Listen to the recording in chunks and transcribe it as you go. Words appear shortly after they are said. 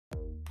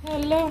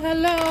Hello,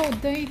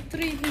 day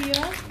 3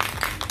 here.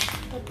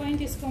 The paint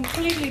is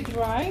completely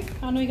dry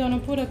and we're gonna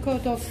put a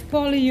coat of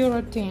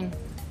polyurethane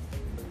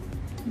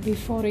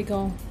before we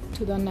go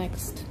to the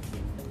next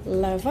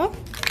level.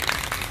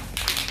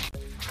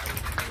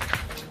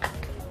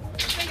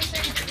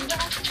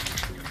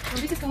 So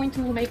this is going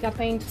to make the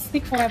paint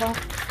stick forever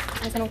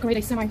and it's gonna create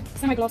a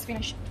semi-gloss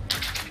finish.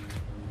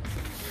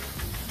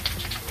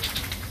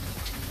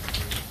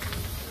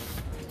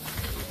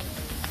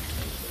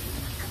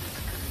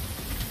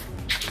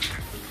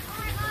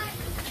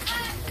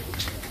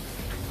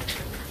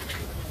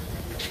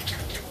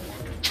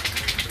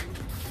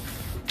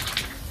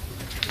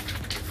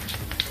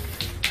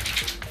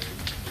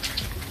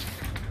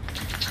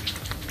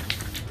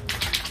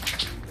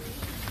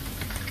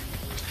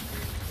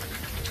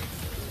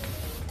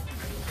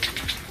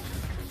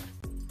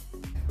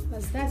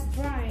 As that's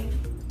drying,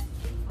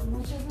 I'm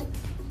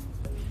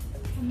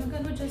not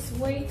gonna just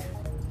wait.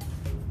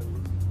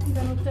 I'm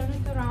gonna turn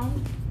it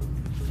around.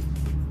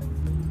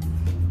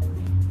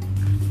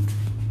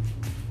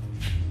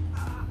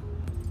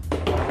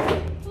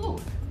 Ooh.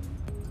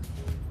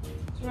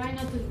 Try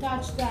not to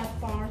touch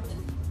that part.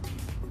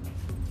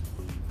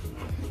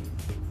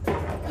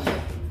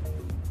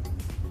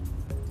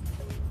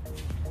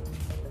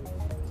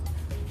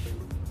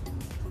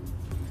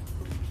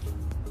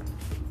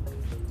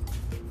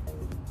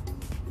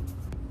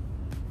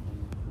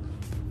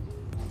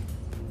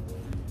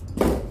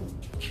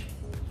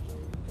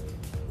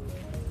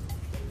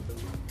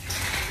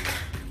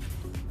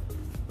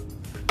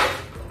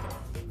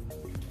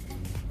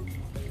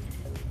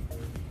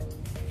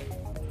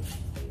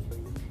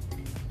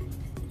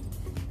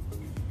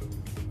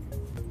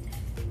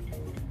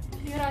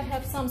 Here I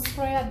have some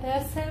spray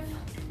adhesive.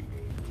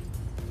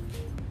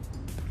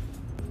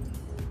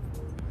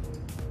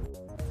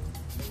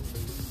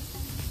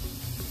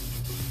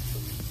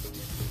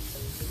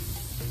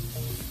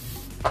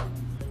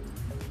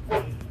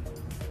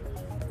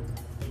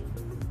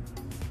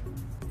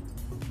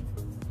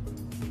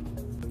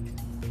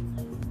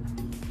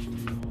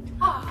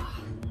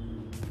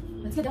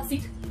 Let's get that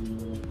seat.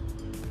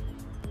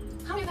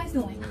 How are you guys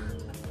doing?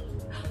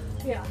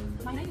 Yeah,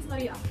 my name is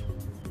Maria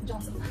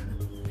Johnson.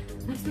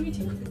 Nice to meet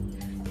you.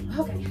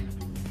 Okay.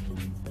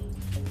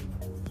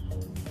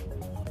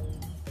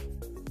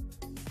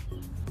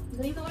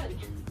 Green already.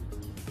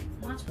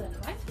 Much better,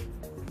 right?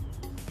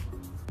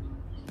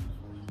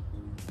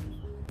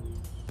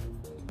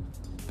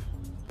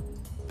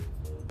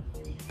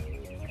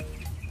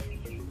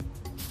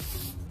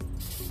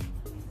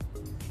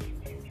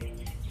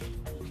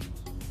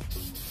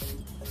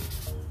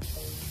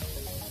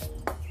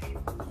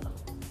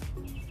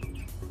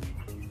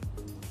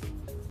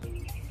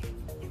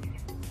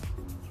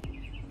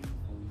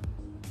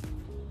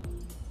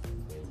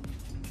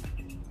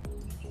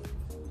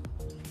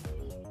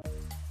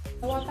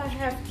 What I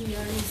have here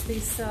is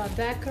this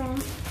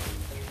Decron.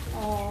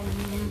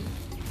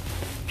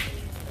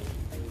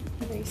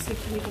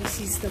 Basically,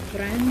 this is the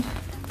brand.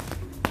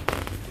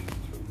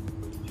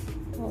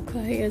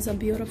 Okay, it's a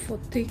beautiful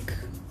thick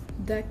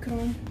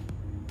Decron,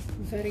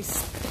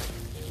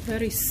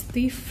 very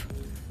stiff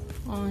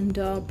and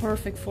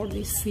perfect for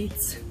these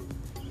seats.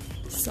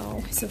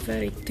 So it's a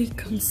very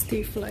thick and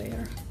stiff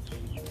layer.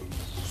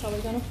 So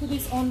we're gonna put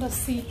this on the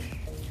seat.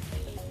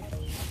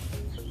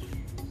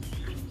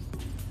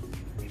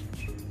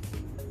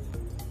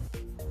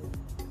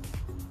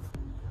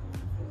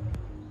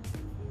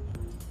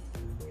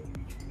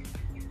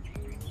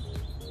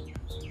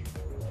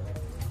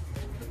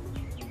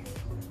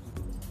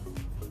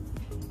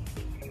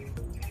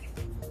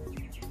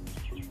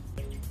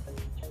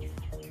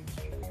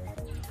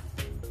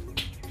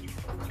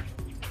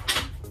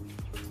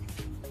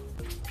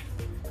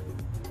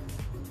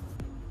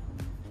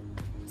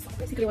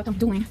 Basically what I'm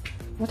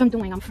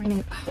doing, I'm framing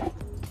it.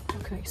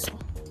 Okay, so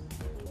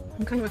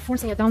I'm kind of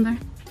forcing it down there.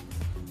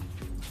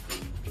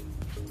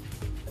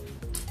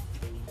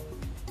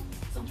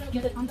 So I'm trying to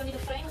get it underneath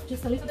the frame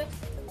just a little bit.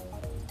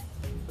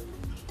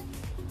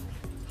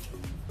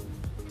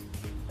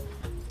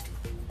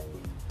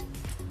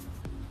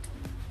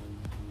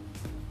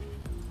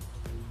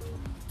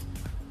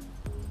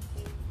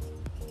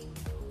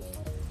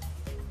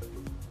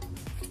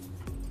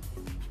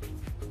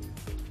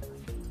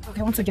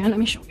 Okay, once again, let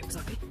me show you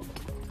exactly.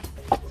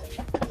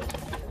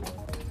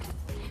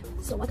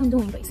 So what I'm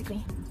doing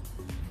basically,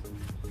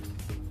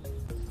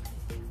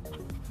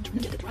 I'm trying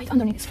to get it right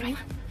underneath this frame.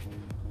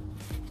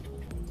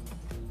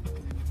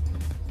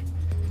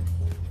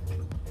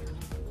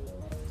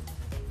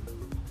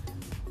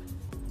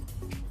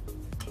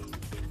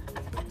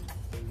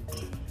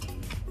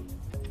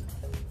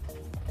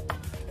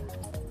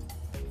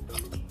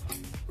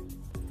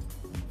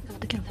 I'll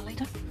take care of that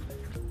later.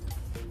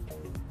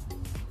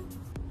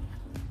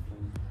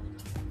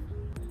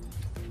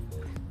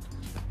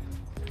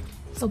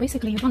 So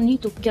basically you don't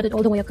need to get it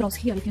all the way across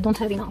here if you don't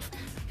have enough.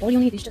 All you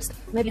need is just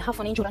maybe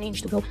half an inch or an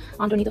inch to go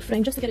underneath the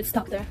frame just to get it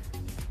stuck there,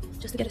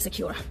 just to get it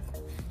secure.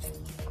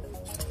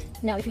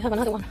 Now if you have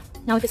another one,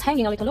 now if it's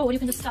hanging a little lower, you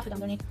can just stuff it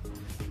underneath.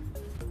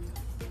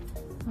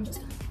 I'm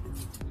just...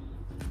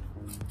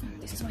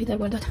 This is right there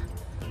where that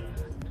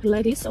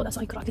leg is, so that's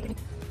why I cracked it.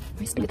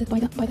 I split it by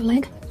the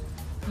leg,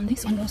 and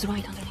this one goes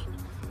right underneath.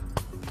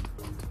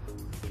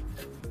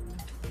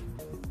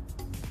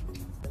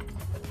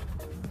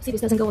 See,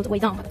 this doesn't go all the way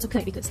down, but that's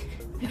okay because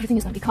everything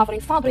is going to be covered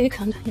in fabric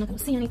and you're not going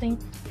to see anything.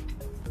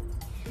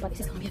 But this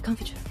is going to be a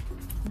comfy chair.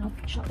 Now,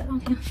 shove that on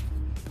here.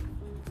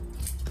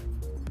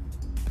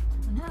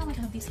 And now I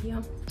have this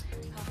here.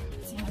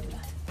 Let's see how I do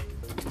that.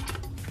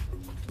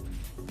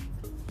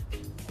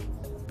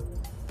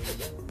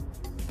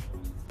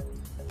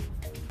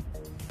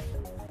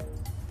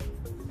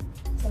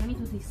 So let me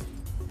do this.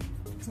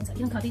 Since I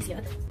didn't cut this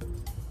yet.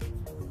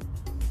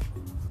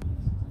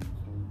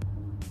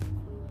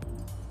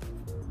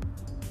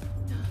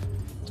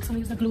 Just gonna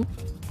use the glue.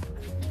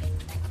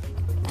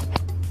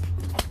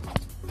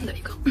 There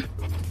you go.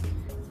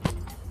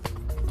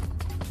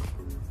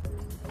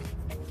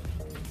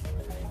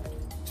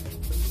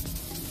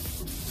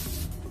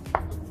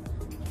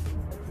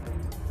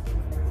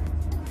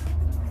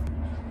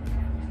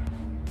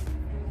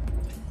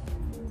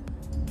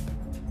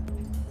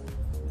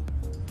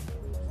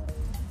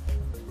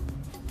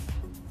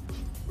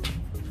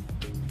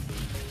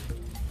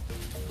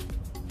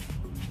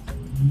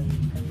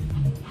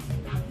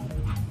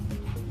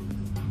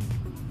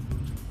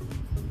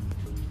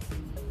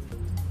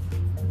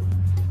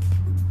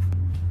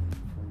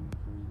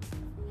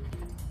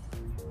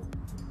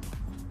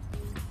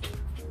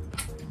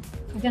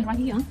 Again, right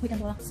here, we can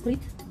do a split.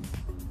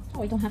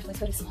 Oh, we don't have to, it's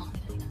very small.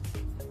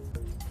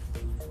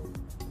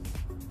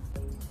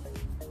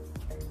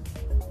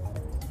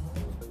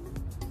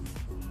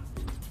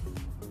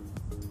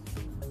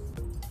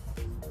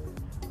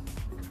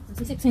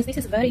 Since this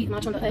is very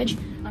much on the edge,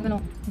 I'm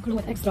gonna glue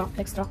it extra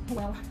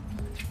well.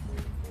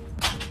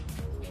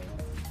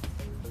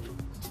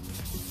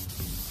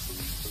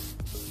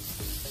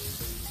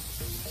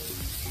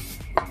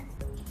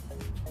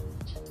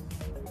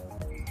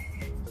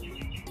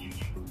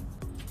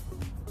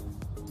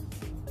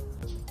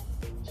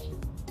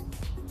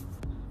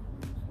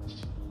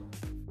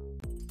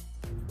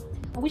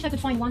 I wish I could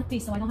find one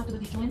piece so I don't have to do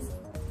these joints,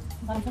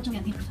 but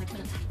unfortunately I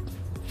couldn't.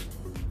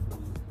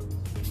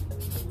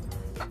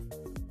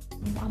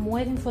 I'm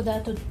waiting for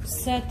that to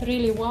set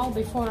really well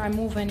before I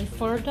move any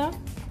further,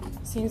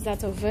 since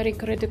that's a very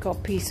critical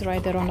piece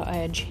right there on the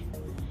edge.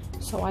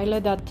 So I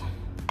let that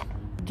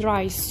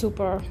dry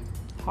super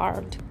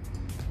hard.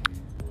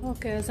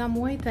 Okay, as I'm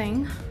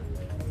waiting,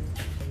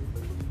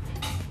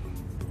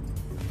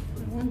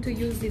 I want to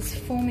use this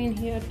foam in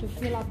here to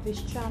fill up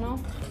this channel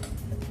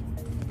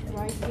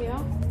right here.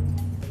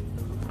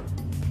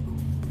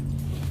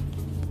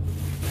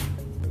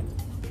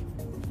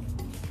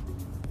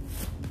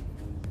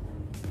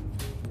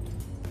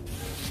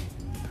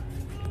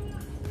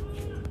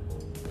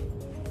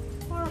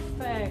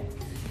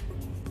 Perfect.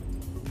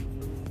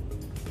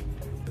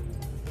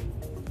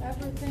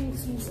 Everything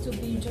seems to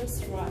be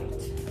just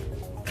right.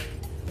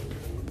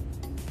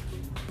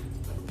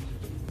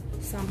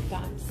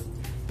 Sometimes.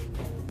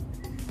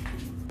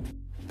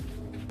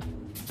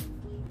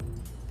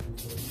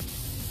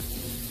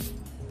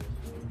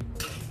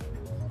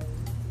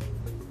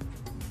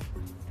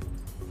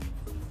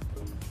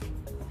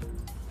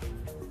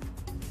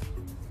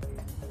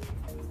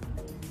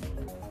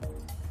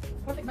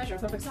 Perfect measure,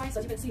 perfect size.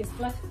 As you can see, it's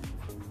flat.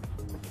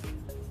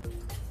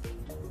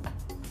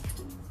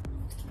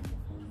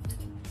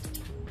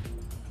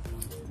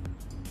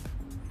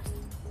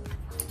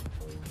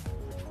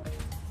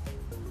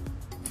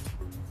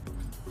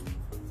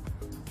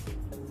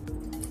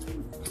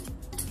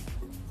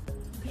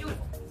 Beautiful.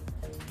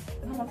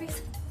 One more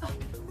piece. Oh.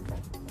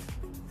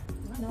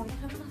 No, I don't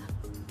have another.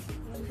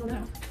 I don't feel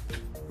that.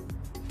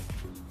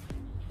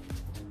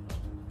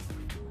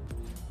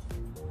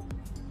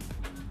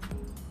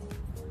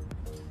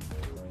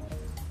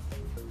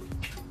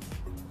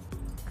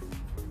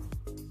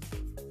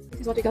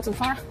 This is what we got so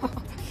far.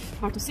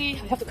 Hard to see.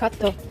 I have to cut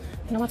the...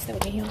 You know what? Stay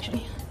with me here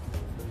actually.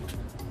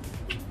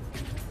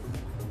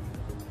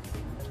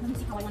 Let me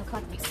see how I want to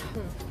cut this.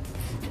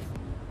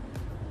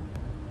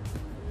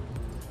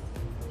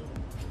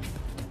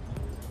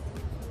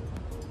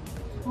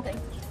 Okay,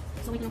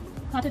 so we can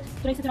cut it,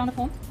 trace it around the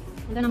foam,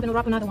 and then I'm going to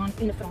wrap another one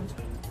in the front.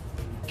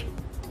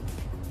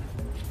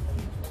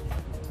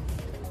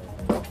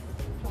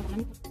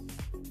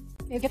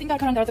 It's getting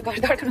darker and darker. I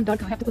have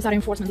to put that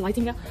reinforcement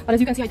lighting there. But as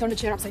you can see, I turned the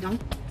chair upside down.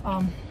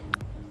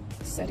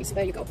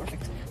 There you go,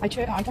 perfect. I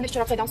turned this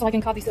chair upside down so I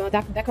can cut this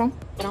background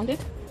around it,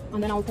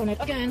 and then I'll turn it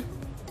again.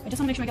 I just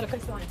want to make sure I get a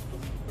crisp line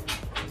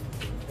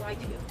right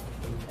here.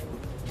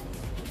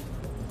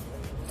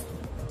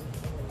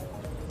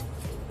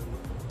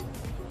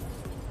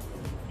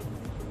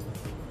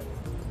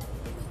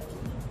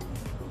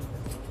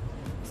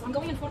 So I'm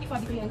going in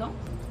 45-degree angle,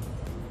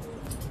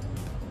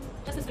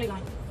 just a straight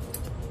line.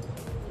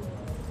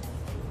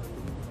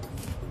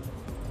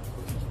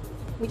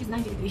 Which is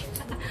 90 degrees.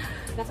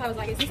 That's why I was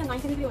like, is this a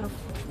 90 degree or no?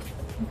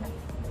 Okay.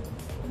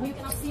 Well, you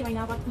cannot see right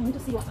now, but I need to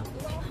see what I'm doing.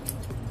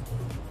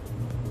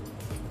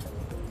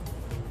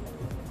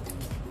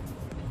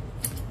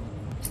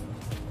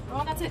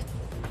 Oh, that's it.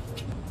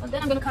 And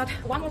then I'm gonna cut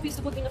one more piece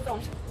to put in the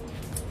front.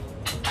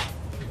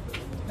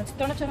 Let's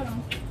turn the chair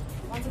around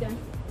once again.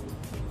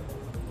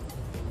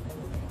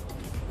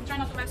 Try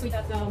not to mess with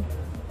that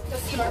the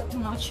sealer too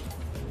much.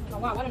 Oh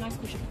wow, what a nice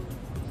cushion.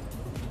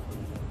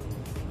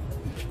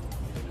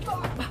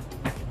 Oh,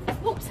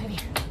 oops, heavy.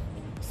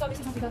 So this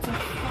is something that's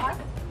hard.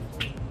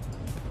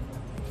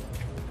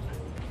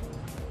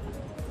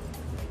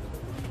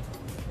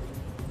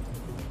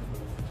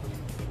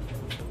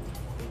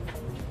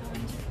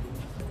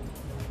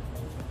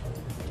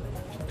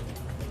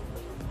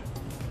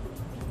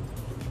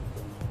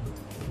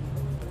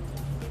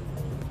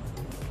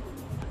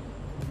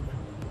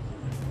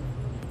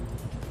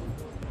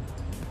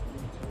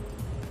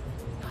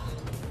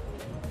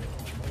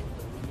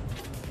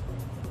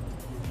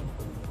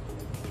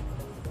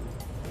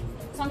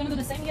 So I'm going to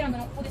do the same here. I'm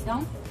going to put this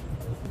down,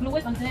 glue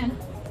it, and then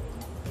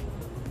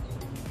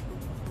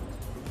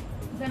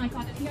I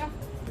cut it here.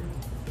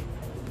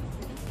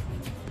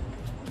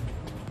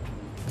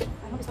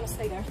 I hope it's going to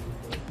stay there.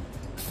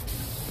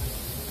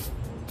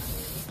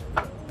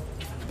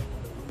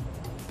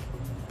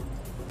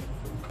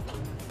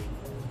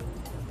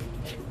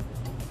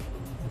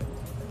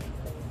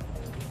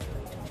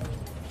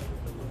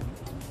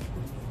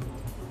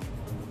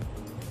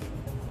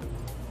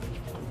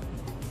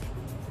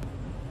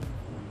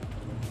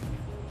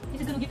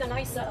 This is going to give a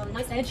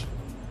nice edge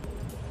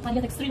and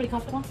get extremely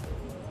comfortable.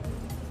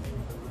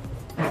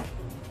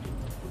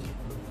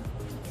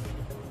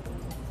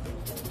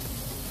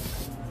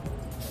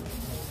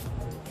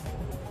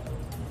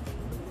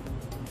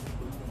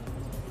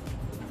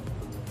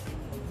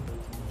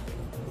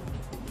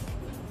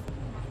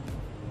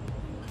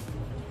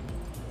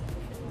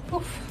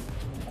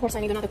 Of course, I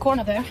need another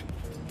corner there.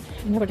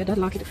 I never get that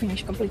lucky to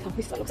finish complete how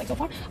this looks like so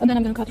far. And then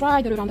I'm gonna cut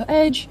right around the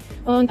edge,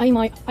 and I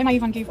might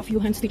even give a few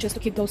hand stitches to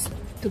keep those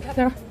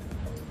together.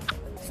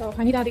 So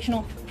I need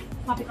additional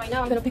fabric right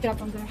now. I'm gonna pick it up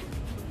from there.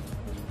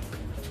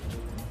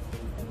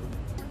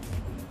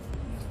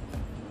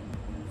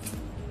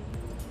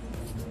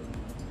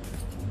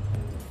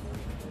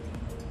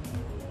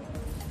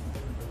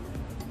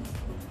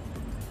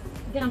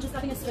 Then I'm just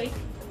cutting it straight.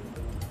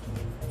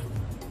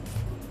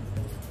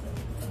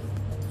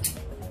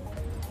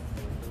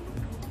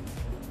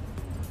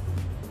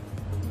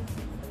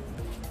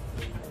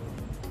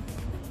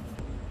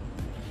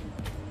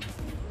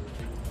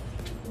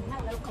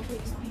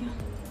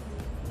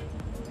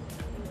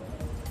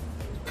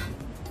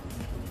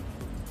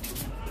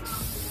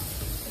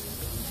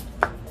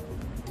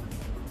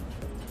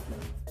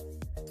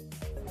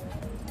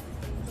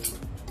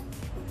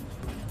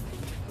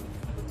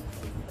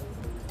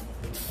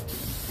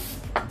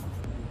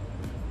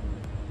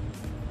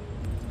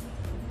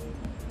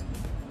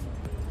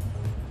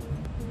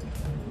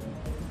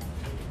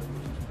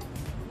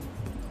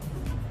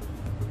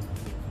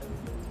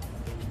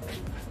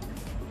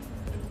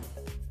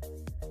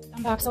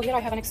 I'm back. So here I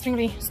have an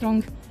extremely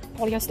strong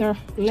polyester,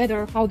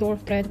 leather, outdoor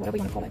thread, whatever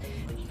you want to call it.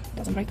 It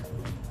doesn't break.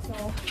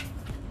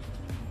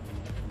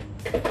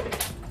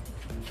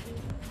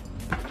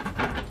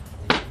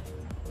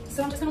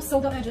 So I'm just going to sew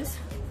the edges.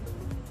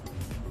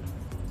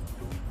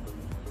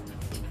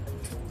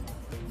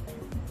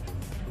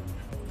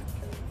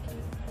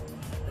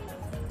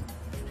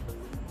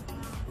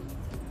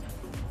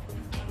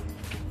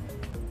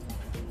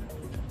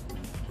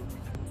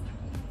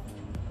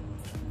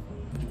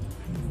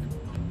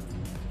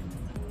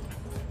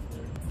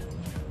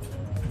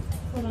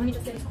 Hold on, let me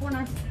just get this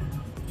corner.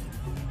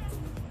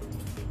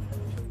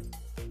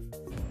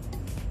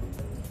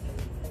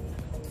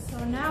 So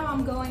now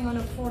I'm going on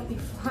a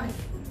 45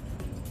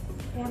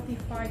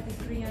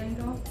 degree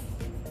angle.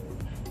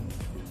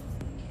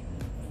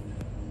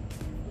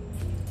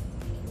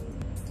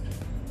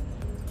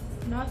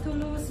 Not too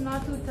loose,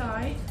 not too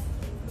tight.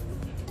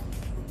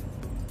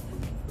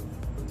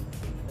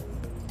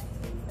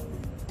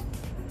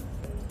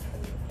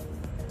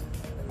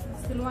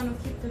 Still want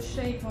to keep the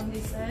shape on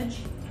this edge.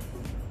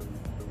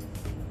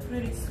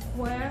 Pretty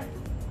square,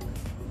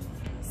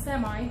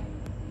 semi.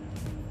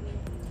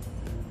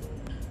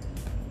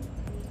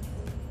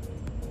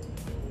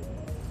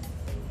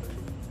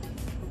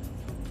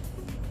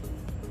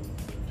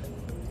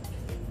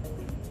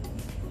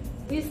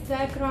 This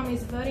diagram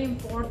is very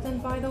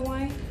important, by the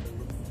way.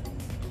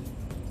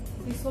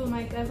 This will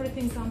make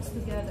everything comes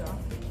together.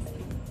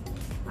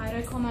 I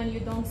recommend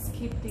you don't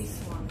skip this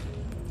one.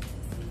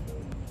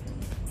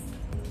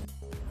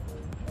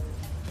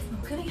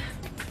 Okay,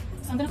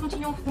 so I'm gonna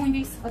continue doing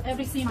this at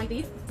every seam I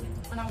did,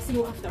 and I'll see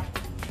you after.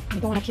 I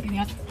don't want to keep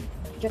you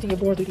getting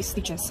bored with these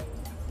stitches.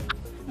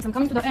 As I'm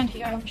coming to the end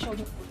here, I want to show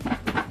you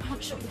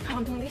how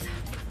I'm doing this.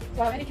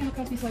 So I already came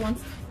across this one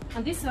once,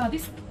 and this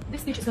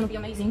stitch is going to be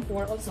amazing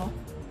for also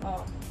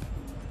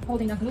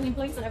holding the glue in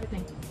place and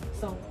everything.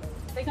 So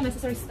take the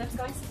necessary steps,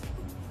 guys.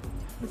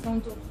 It's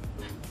going to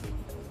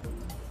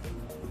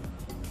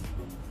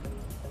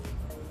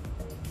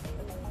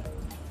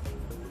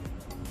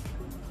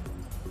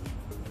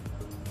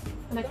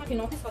and I don't know if you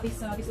noticed, but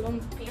this long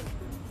pin,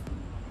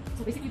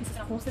 So basically this is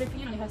an upholstery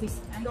pin and it has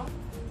this angle.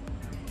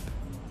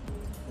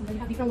 And then you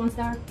have different ones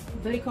that are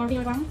very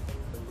curvy around.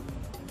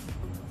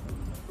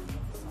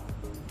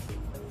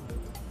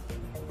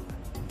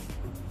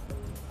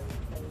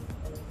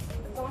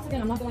 So once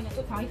again, I'm not going it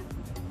too tight.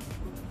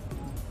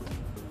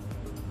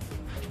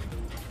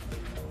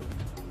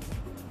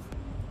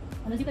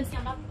 And as you can see,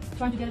 I'm not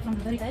trying to get it from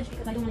the very edge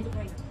because I don't want it to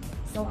break.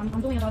 So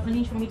I'm doing about an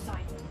inch from each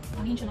side.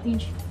 An inch and an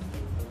inch.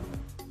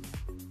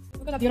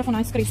 Look at that beautiful,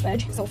 nice crisp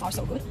edge. So far,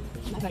 so good.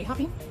 I'm very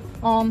happy.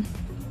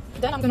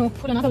 Then I'm going to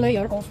put another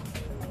layer of...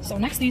 So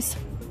next is,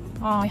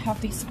 I have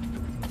this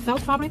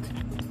felt fabric.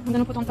 I'm going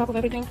to put on top of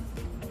everything.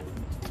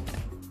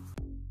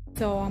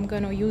 So I'm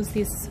going to use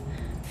this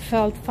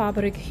felt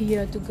fabric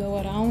here to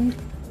go around.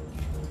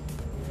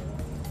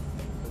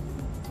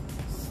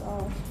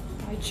 So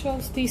I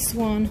chose this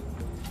one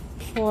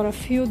for a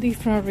few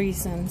different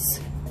reasons.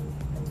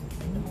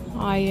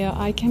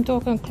 I came to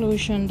a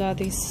conclusion that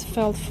this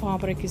felt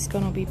fabric is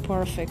gonna be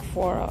perfect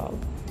for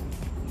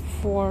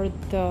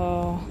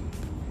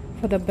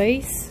the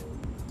base.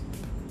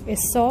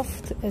 It's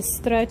soft, it's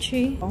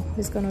stretchy.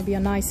 It's gonna be a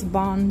nice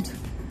bond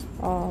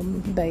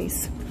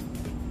base.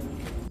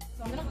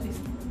 So I'm gonna put this.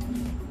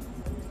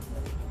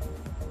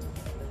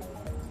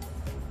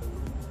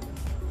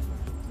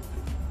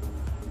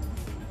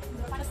 I'm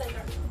gonna find a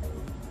center.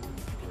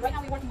 Right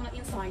now we're working on the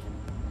inside.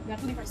 We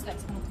have two different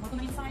steps. I'm gonna work on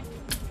the inside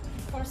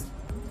first.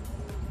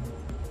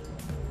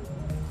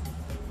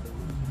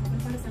 I'm gonna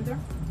find the center.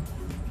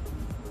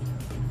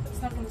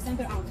 Start from the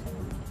center out.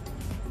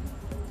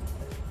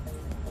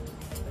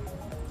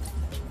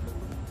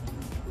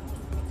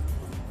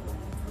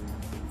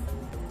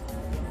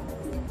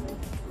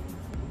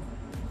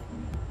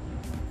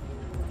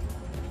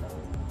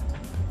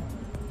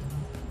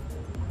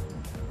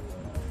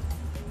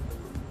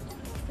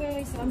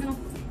 Okay, so I'm gonna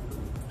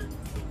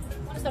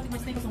start with my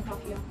staples on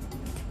top here.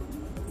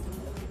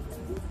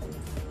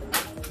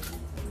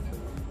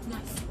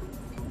 Nice.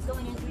 It's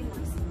going in really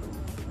nice.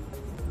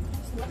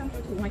 So what I'm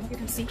going to do, I hope you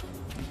can see,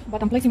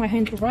 but I'm placing my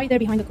hand right there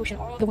behind the cushion,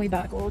 all the way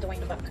back, all the way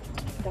in the back.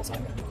 That's what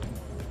I'm going to do.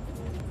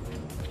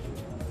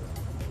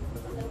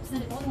 I'm going to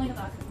extend it all the way in the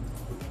back.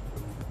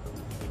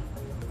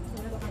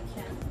 Wherever I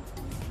can.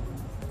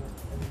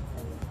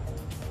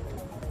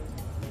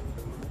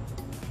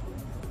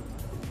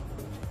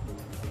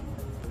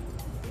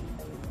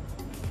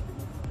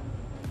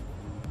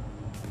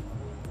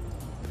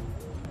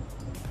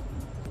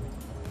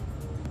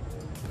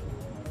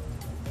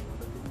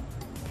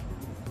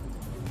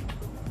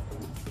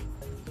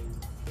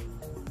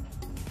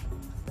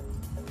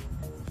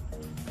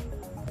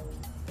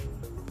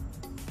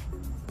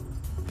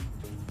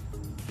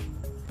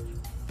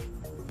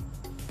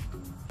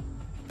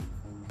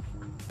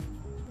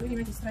 Really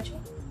make it stretchy.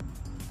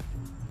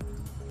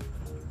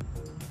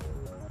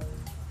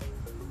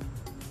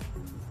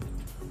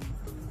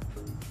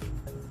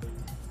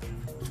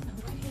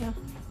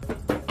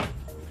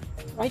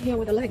 And right here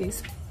where the leg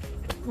is,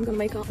 I'm gonna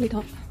make a lit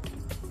up.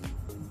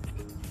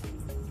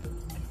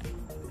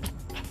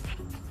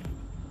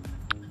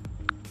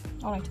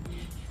 All right.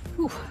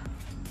 Whew.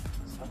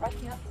 So right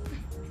here,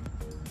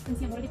 you can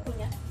see I'm already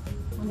putting it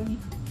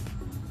underneath.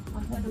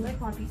 Where the leg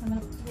part is, I'm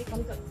gonna make a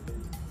little.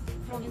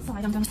 From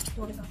inside, I'm going to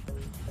pour it up.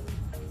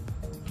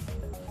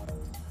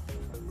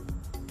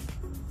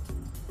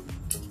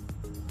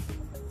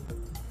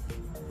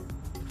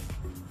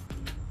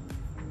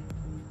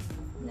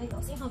 There you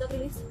go. See how that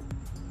release?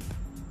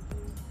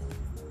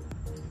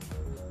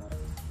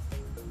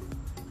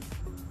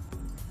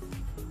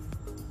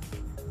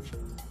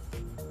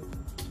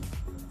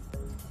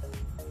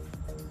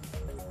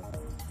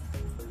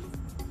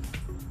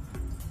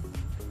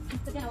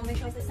 Again, I will make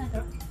sure it's the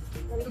center.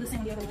 Then we do the same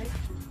on the other leg.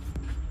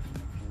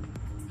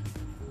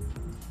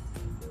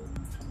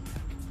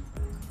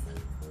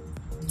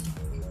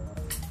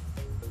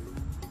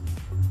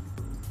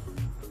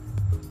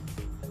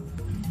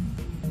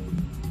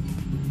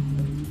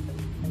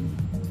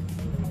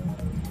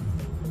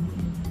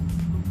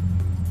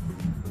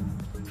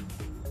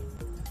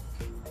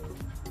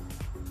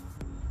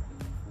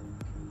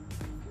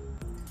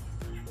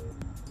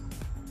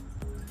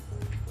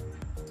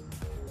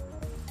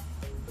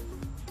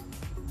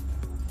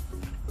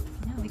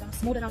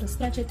 Smooth it out and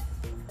stretch it.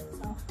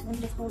 So let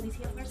me just hold this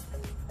here first.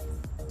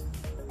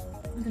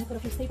 I'm going to put a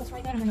few staples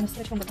right there and I'm going to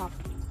stretch from the top.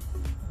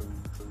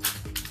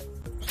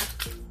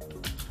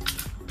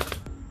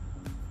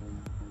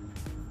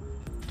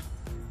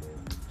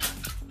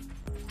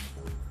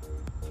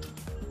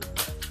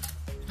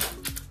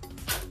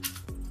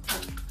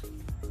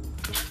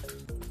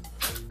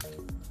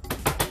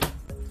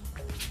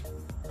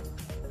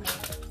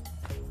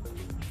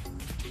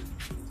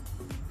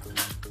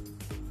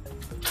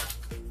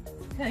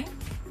 Okay,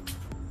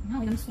 now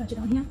we're going to stretch it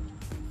down here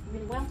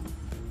really well.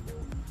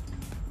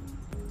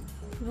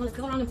 Now let's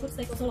go around and put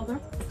staples all over.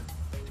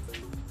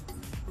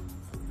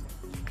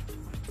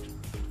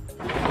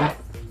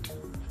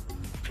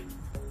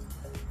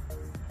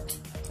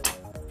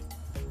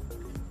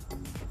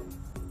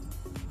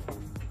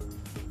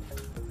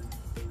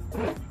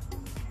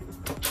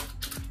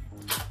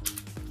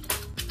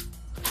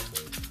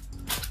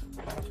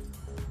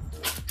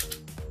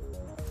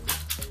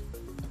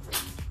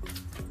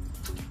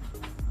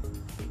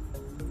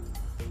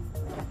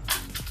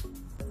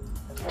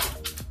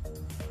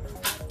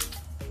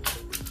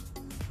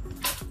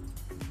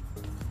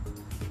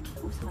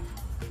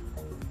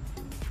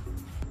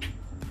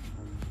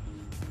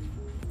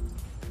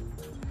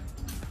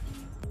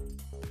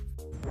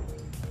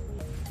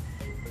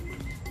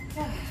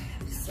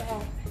 So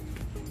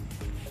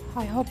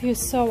I hope you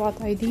saw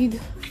what I did.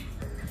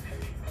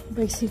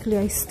 Basically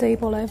I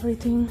staple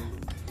everything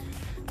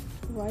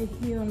right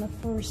here on the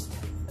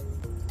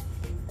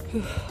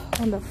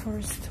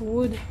first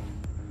wood.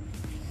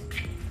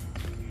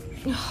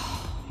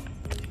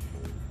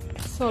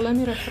 So let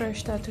me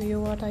refresh that to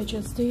you what I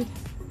just did.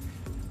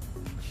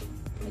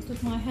 I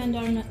took my hand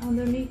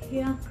underneath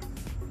here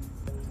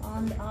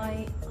and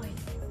I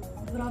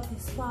brought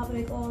this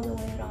fabric all the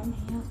way around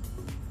here.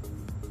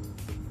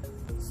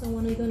 So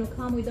when we're gonna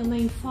come with the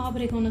main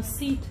fabric on a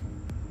seat,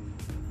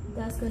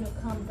 that's gonna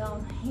come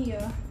down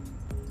here,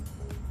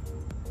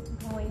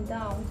 going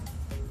down,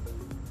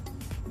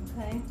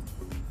 okay?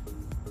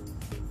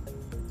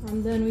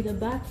 And then with the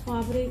back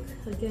fabric,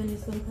 again,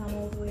 it's gonna come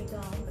all the way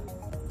down.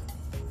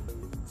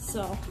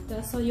 So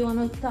that's how you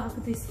wanna tuck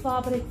this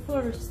fabric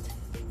first,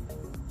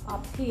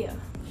 up here.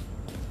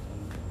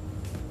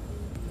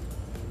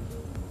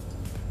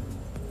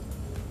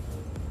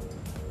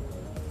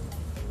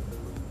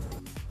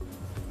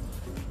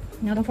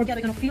 Now don't forget,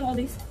 we're gonna fill all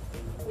this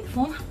with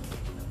foam.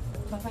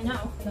 But right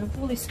now, we're gonna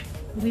pull this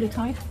really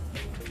tight.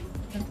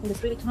 And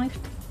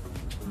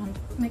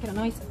make it a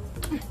nice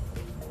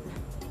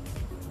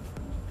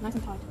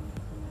and tight.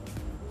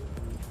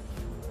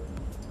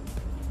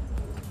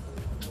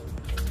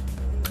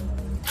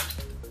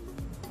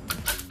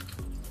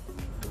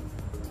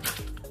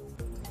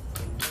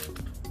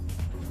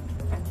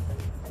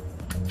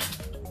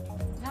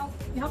 Now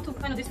you have to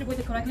kind of distribute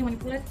it correctly when you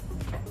pull it.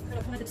 Kind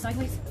of pull it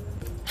sideways.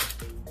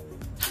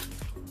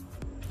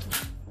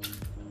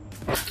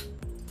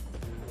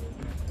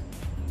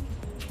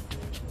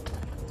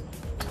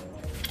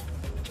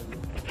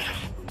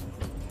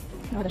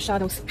 Oh, the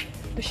shadows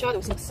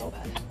look so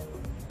bad.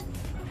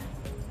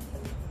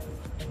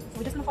 So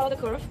we're just gonna follow the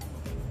curve.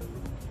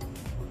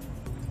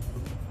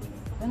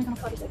 Then we're gonna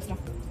cut this extra.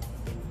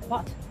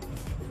 But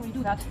before you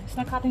do that,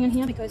 start cutting in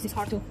here because it's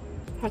hard to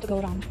go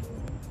around.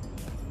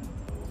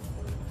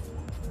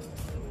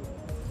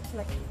 So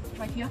like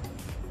right here,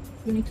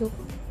 you need to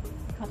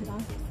cut it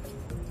out.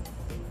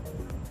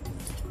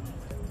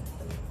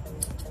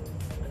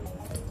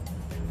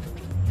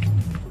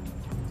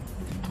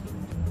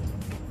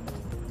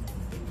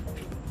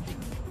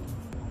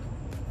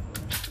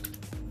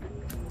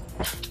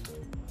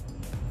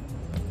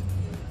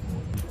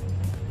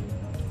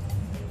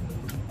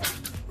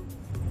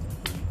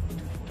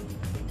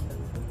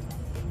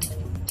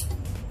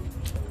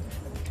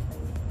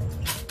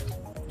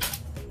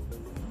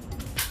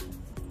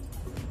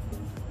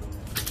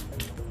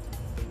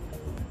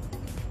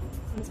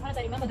 As far as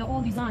I remember the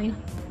old design,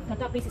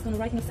 that piece is going to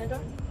right in the center.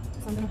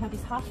 So I'm going to have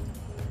this half. I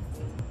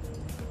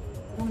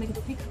want to make it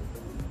too thick.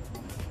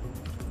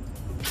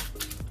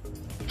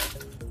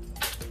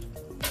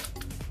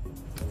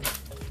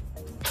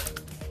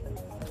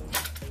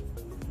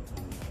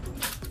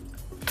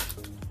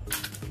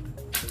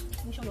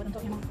 Let me show you what I'm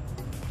talking about.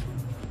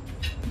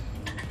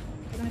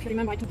 I don't know if you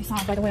remember, I took this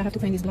out. By the way, I have to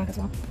paint this black as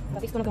well.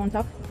 But it's going to go on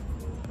top.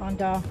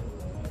 And I'm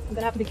going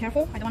to have to be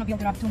careful. I don't want to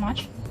build it up too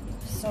much.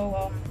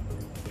 So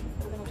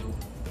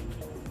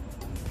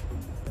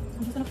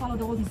I'm just going to follow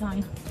the old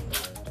design.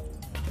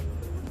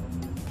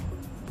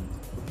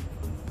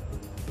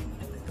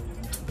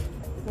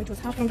 Which was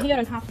half from here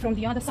and half from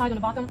the other side on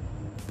the bottom.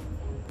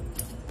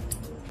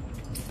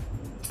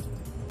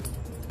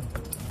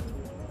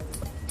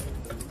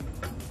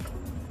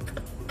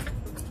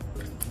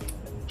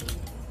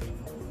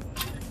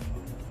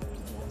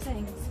 What I'm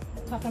saying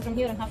is half from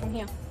here and half from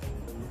here.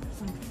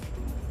 So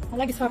I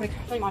like this fabric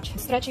very much.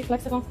 It's stretchy,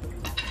 flexible.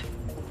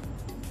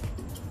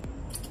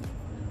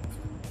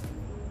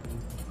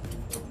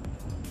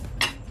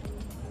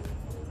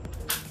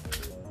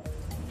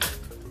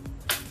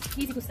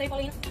 Easy to staple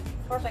in.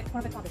 Perfect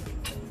fabric.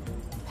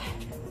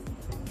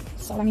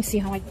 So let me see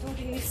how I do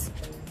this.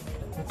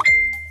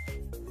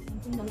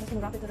 I'm just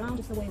gonna wrap it around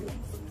just the way it looks.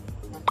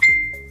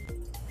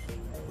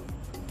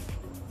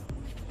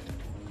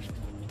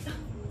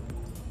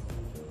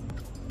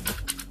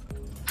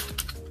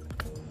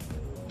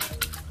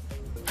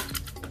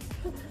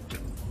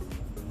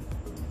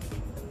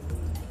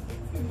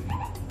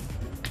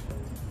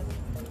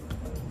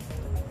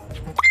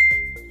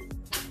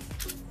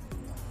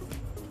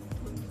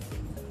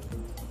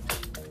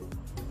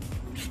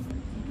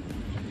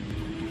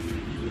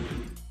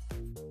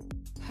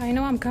 I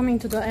know I'm coming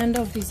to the end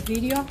of this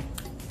video,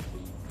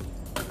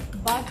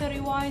 battery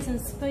wise and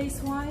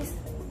space wise,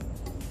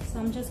 so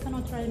I'm just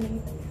gonna try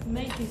to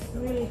make this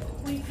really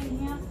quick in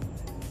here.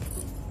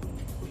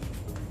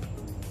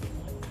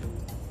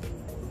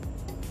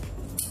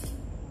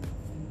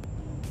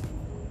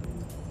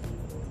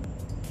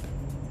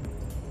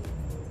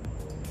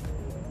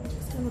 I'm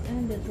just gonna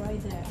end it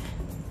right there.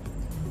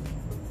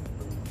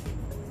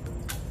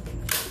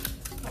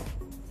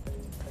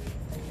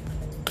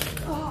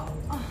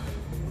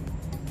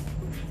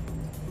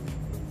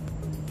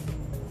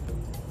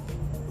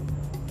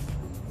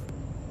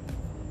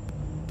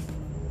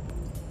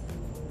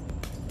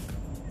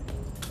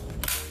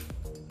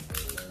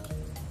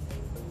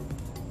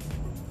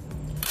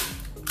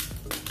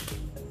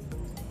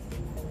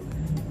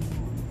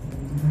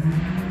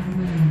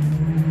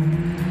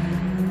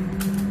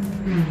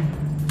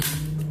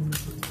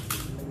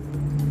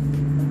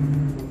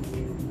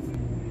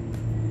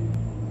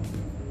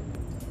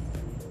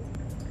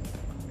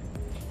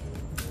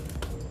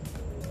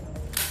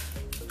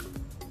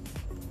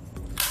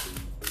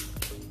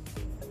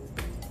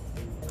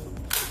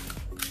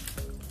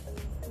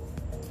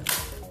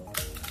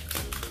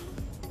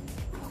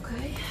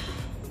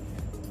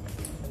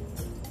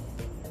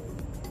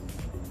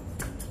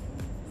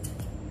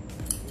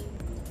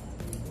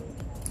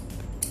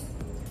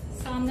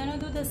 I'm gonna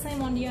do the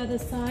same on the other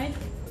side.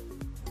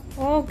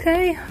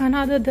 Okay,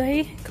 another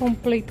day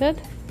completed.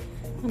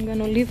 I'm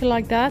gonna leave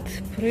like that.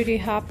 Pretty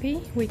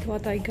happy with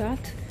what I got.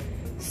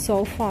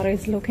 So far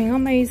it's looking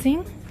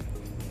amazing,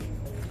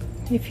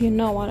 if you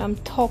know what I'm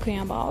talking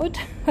about.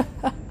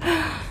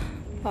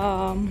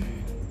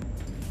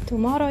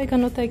 Tomorrow I'm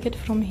gonna take it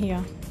from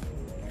here.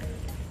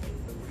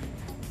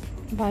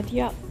 But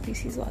yeah,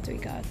 this is what we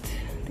got.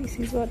 This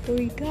is what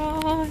we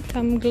got.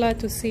 I'm glad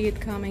to see it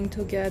coming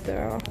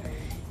together.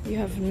 You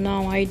have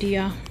no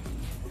idea.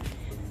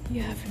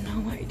 You have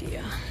no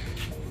idea.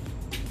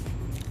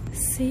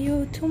 See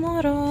you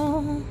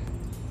tomorrow.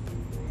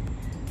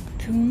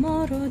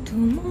 Tomorrow.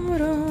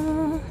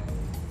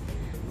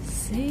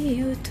 See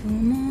you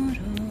tomorrow.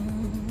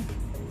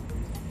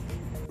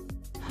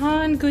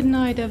 And good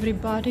night,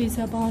 everybody. It's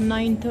about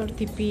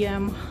 9:30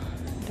 p.m.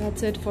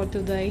 That's it for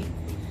today.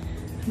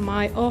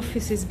 My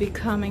office is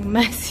becoming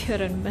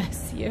messier and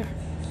messier.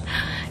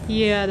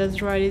 Yeah,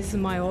 that's right. This is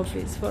my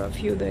office for a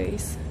few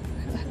days.